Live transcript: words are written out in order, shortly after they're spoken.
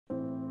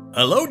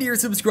Hello dear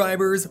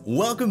subscribers,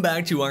 welcome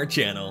back to our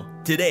channel.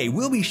 Today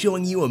we'll be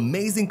showing you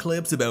amazing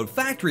clips about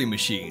factory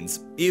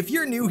machines. If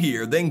you're new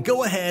here, then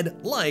go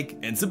ahead, like,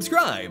 and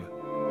subscribe.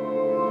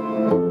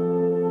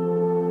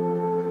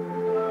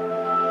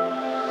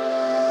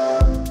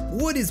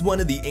 Wood is one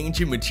of the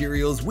ancient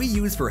materials we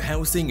use for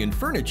housing and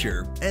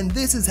furniture, and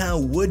this is how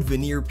wood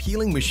veneer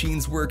peeling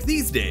machines work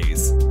these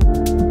days.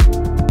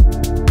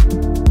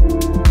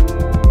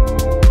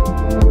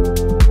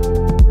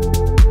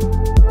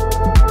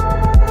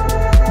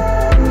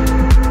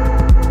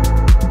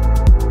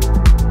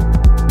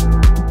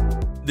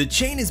 The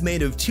chain is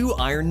made of 2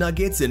 iron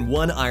nuggets and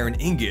 1 iron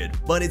ingot,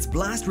 but its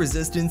blast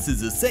resistance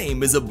is the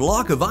same as a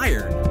block of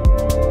iron.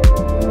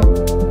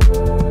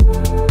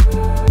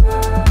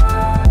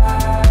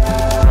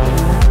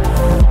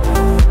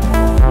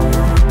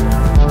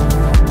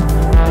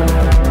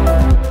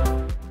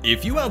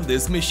 If you have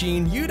this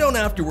machine, you don't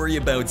have to worry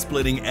about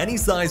splitting any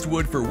sized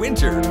wood for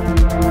winter.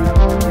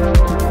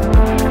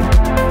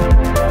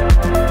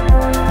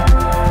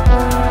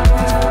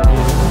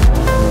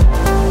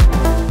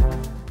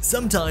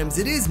 Sometimes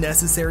it is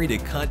necessary to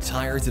cut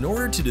tires in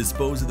order to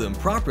dispose of them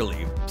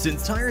properly.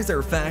 Since tires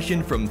are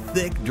fashioned from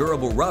thick,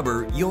 durable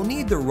rubber, you'll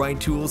need the right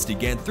tools to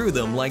get through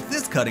them, like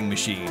this cutting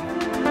machine.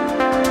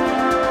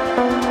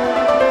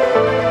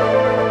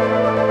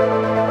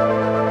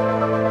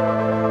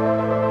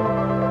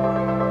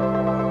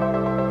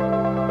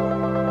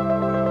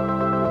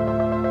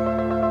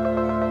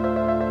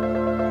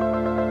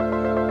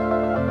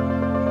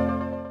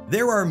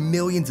 There are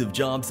millions of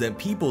jobs that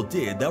people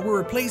did that were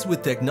replaced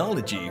with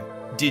technology.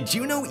 Did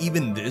you know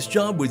even this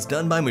job was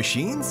done by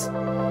machines?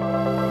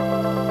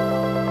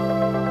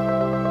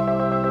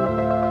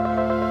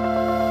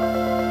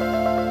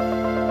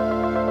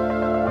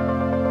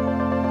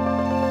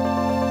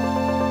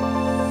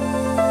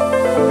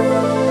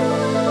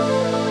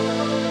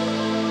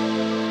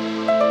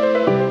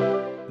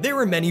 There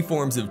are many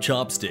forms of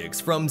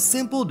chopsticks, from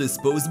simple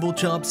disposable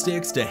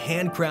chopsticks to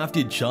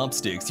handcrafted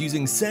chopsticks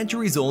using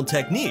centuries-old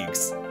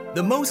techniques.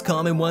 The most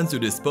common ones are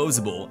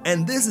disposable,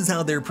 and this is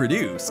how they're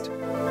produced.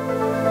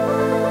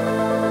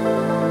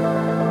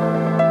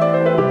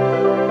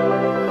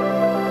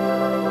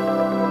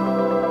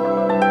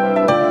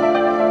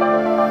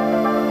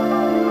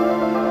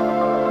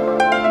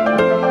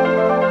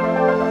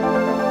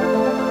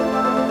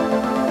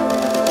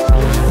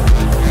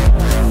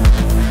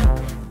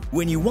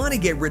 When you want to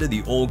get rid of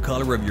the old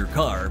color of your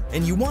car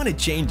and you want to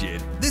change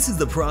it, this is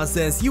the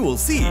process you will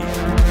see.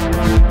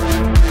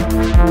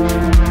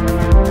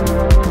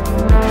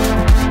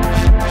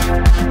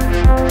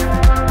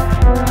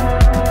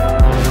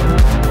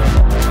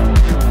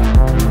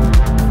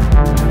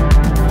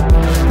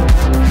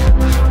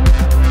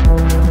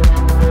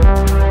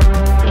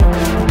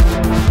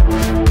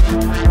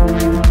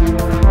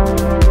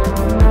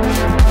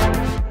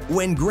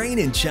 When grain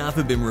and chaff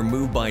have been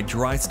removed by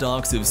dry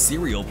stalks of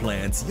cereal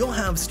plants, you'll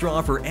have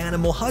straw for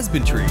animal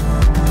husbandry.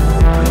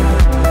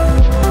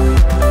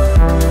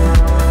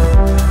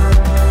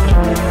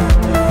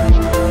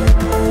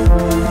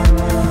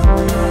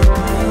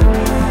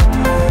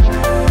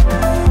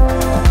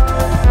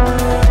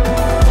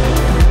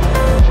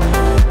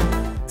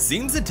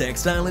 Seems the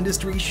textile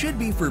industry should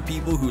be for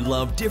people who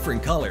love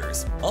different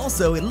colors.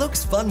 Also, it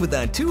looks fun with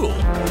that tool.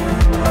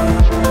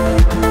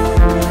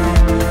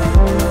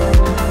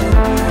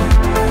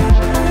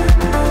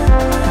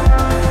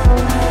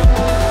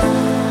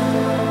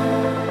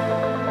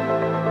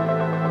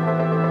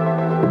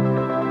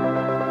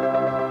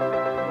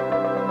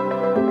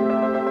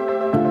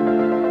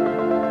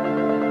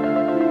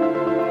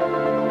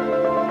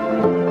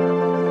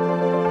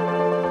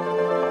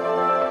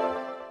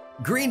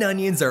 Green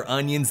onions are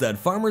onions that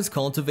farmers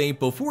cultivate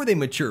before they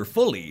mature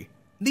fully.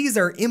 These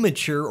are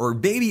immature or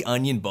baby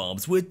onion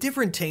bulbs with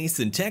different tastes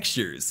and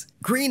textures.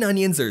 Green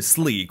onions are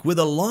sleek with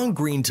a long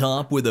green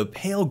top with a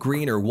pale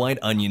green or white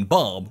onion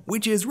bulb,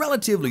 which is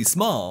relatively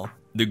small.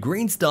 The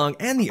green stalk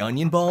and the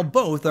onion bulb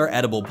both are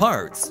edible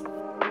parts.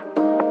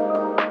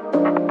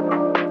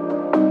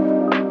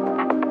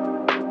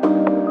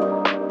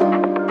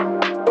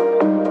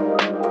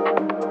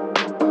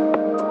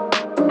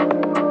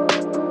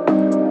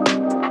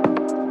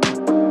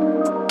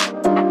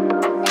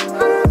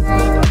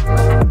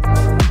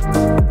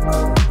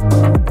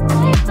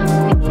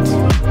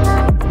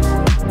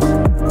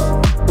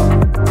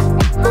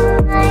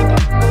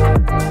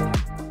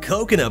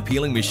 Coconut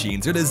peeling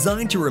machines are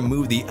designed to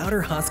remove the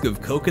outer husk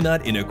of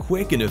coconut in a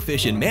quick and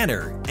efficient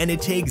manner, and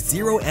it takes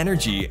zero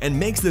energy and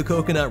makes the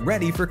coconut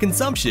ready for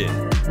consumption.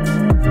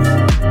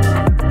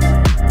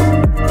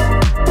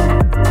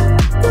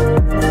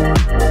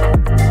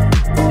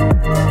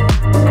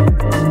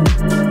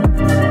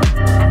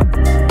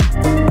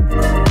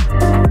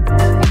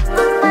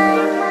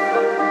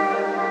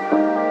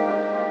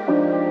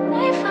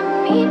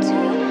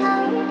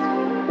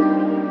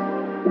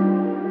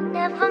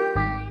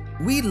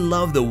 We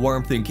love the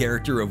warmth and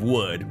character of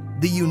wood.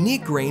 The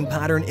unique grain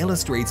pattern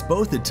illustrates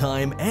both the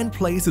time and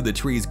place of the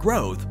tree's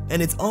growth,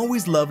 and it's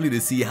always lovely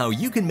to see how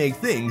you can make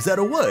things out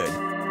of wood.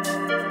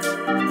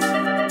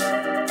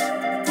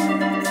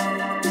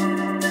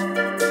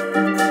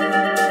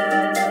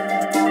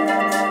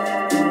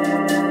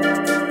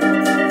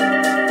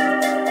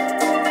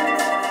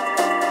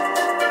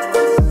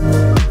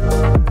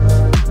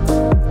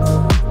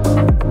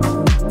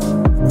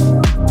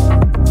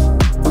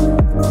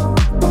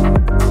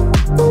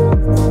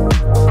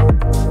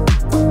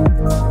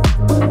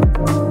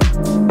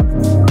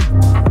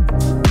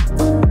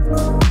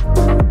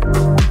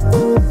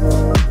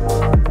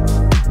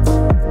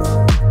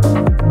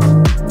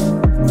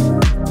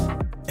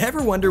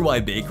 Wonder why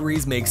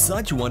bakeries make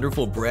such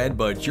wonderful bread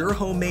but your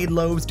homemade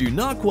loaves do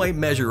not quite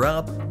measure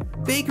up?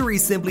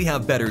 Bakeries simply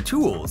have better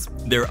tools.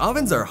 Their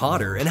ovens are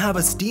hotter and have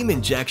a steam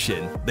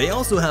injection. They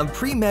also have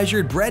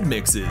pre-measured bread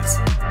mixes.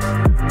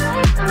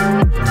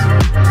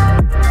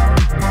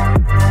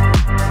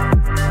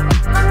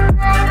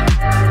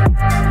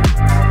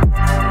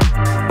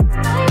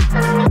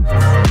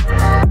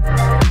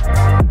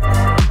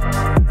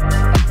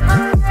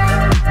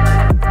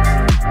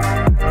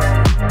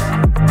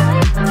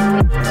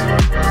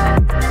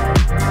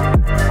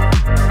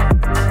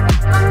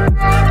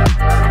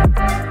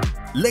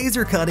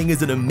 Laser cutting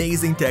is an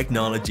amazing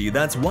technology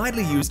that's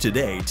widely used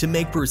today to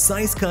make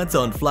precise cuts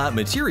on flat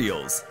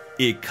materials.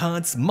 It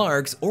cuts,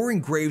 marks, or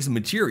engraves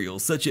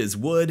materials such as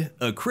wood,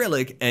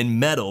 acrylic, and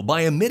metal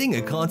by emitting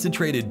a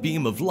concentrated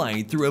beam of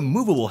light through a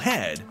movable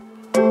head.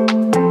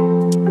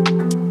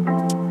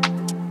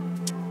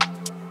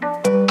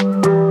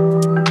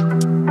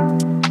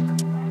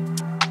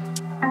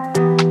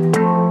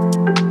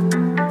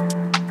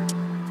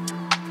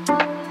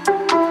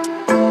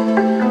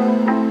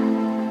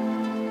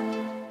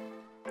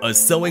 A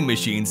sewing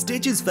machine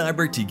stitches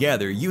fabric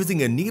together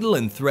using a needle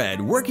and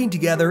thread working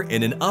together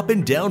in an up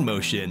and down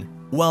motion.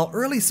 While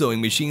early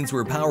sewing machines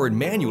were powered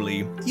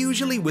manually,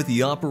 usually with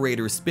the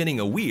operator spinning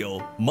a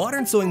wheel,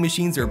 modern sewing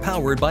machines are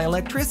powered by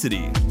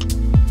electricity.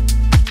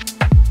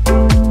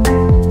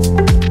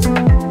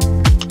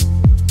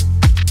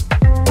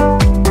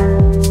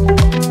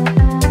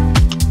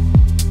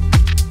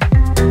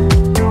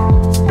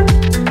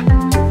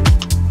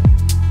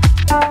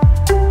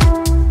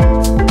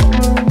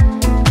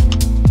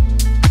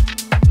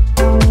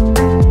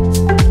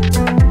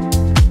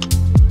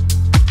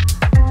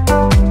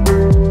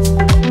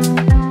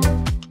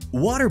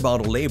 Water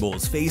bottle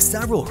labels face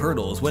several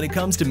hurdles when it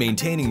comes to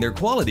maintaining their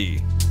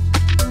quality.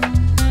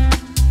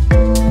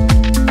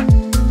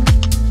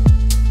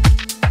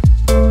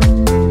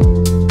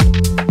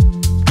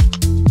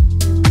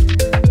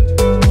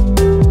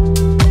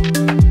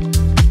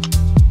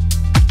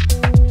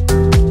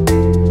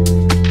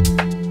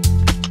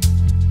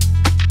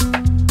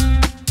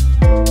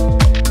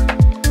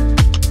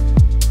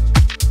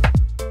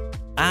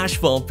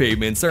 Asphalt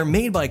pavements are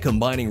made by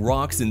combining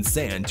rocks and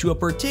sand to a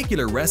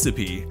particular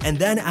recipe and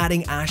then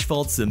adding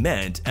asphalt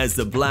cement as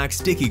the black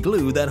sticky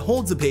glue that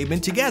holds the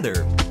pavement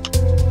together.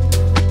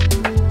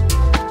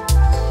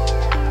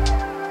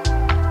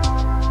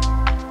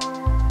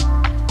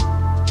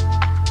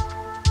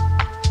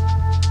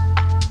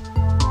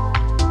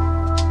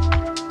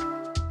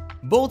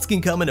 Bolts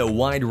can come in a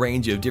wide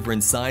range of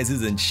different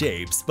sizes and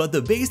shapes, but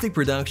the basic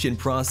production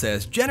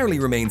process generally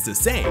remains the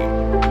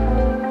same.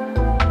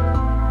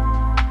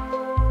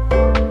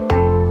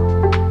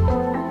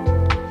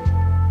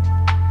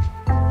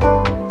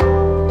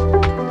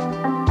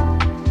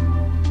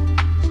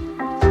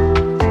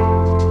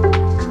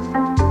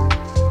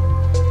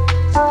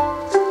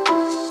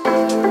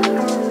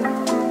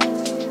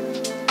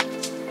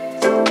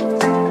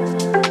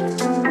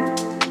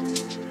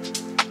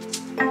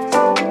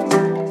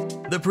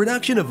 The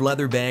production of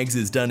leather bags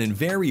is done in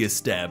various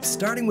steps,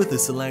 starting with the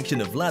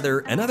selection of leather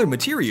and other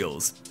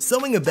materials.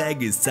 Sewing a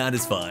bag is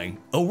satisfying.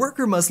 A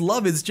worker must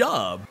love his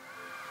job.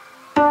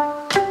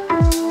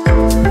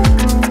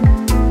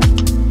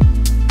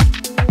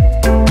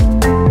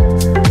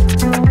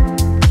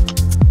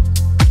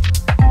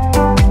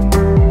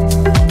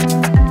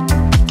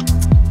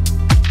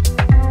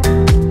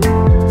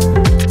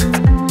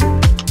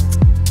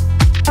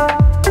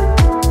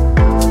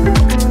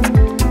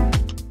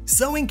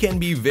 Sewing can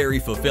be very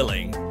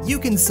fulfilling. You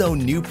can sew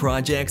new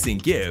projects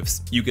and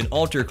gifts, you can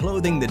alter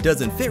clothing that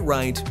doesn't fit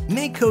right,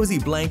 make cozy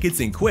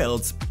blankets and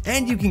quilts,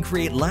 and you can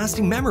create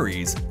lasting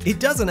memories. It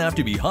doesn't have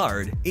to be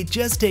hard, it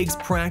just takes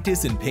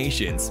practice and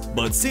patience,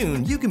 but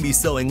soon you can be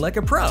sewing like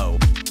a pro.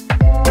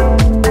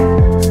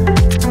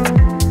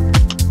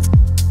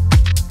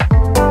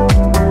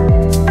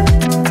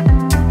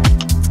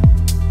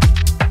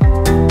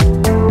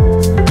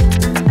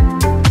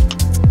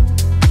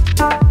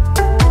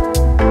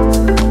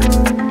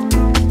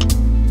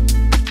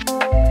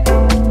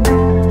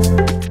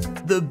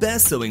 The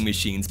best sewing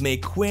machines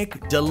make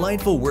quick,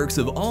 delightful works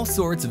of all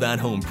sorts of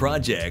at-home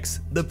projects,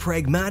 the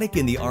pragmatic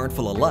and the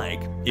artful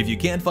alike. If you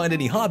can't find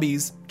any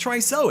hobbies, try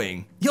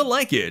sewing. You'll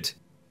like it.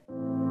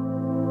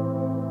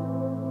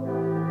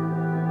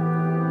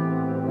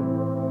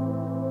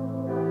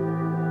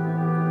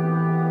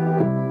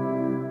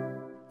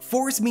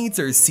 Force meats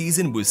are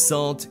seasoned with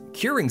salt,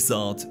 curing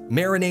salt,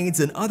 marinades,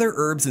 and other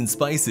herbs and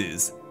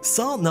spices.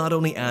 Salt not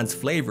only adds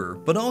flavor,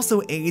 but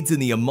also aids in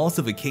the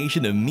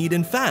emulsification of meat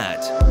and fat.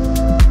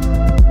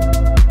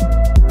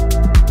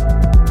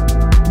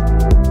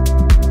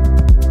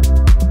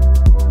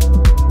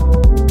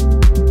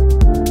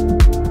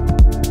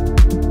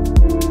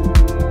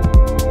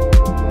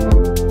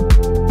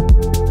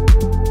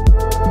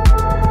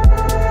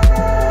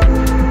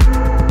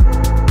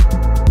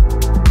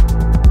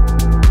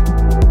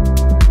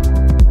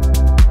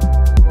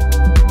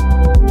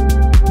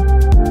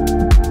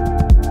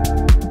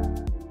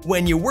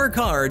 When you work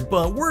hard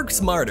but work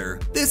smarter,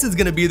 this is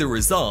gonna be the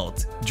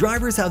result.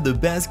 Drivers have the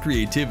best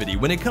creativity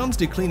when it comes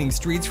to cleaning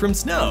streets from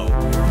snow.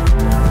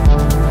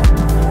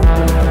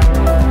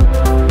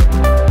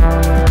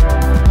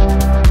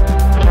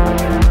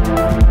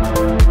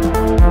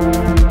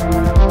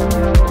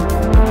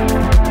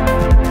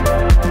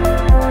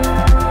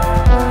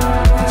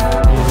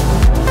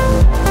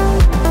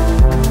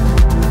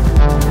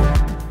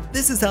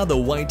 This is how the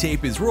white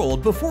tape is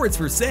rolled before it's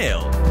for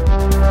sale.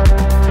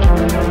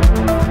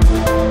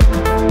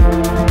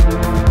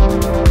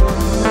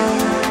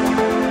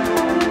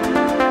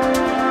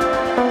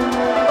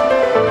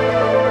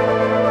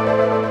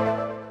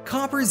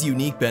 Copper's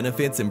unique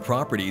benefits and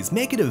properties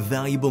make it a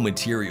valuable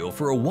material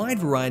for a wide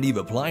variety of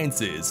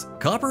appliances.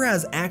 Copper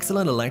has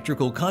excellent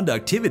electrical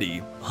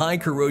conductivity, high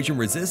corrosion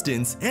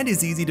resistance, and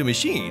is easy to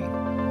machine.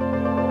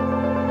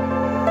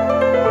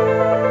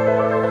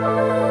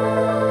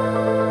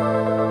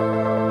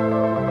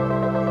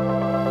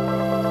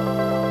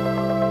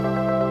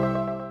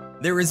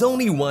 There is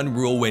only one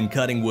rule when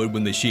cutting wood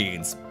with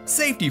machines: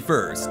 safety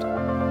first.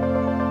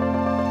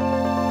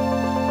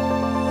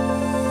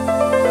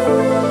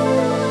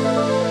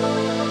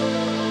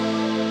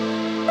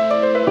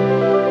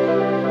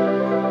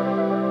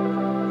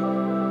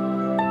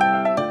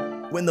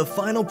 When the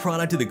final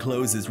product of the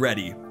clothes is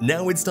ready,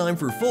 now it's time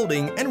for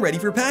folding and ready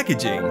for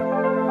packaging.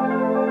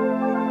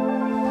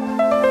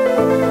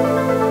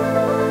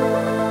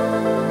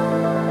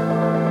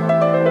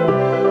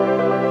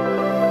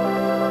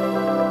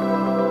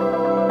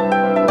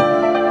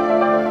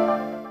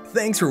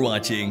 Thanks for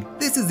watching.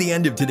 This is the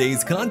end of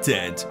today's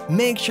content.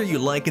 Make sure you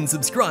like and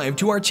subscribe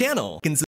to our channel.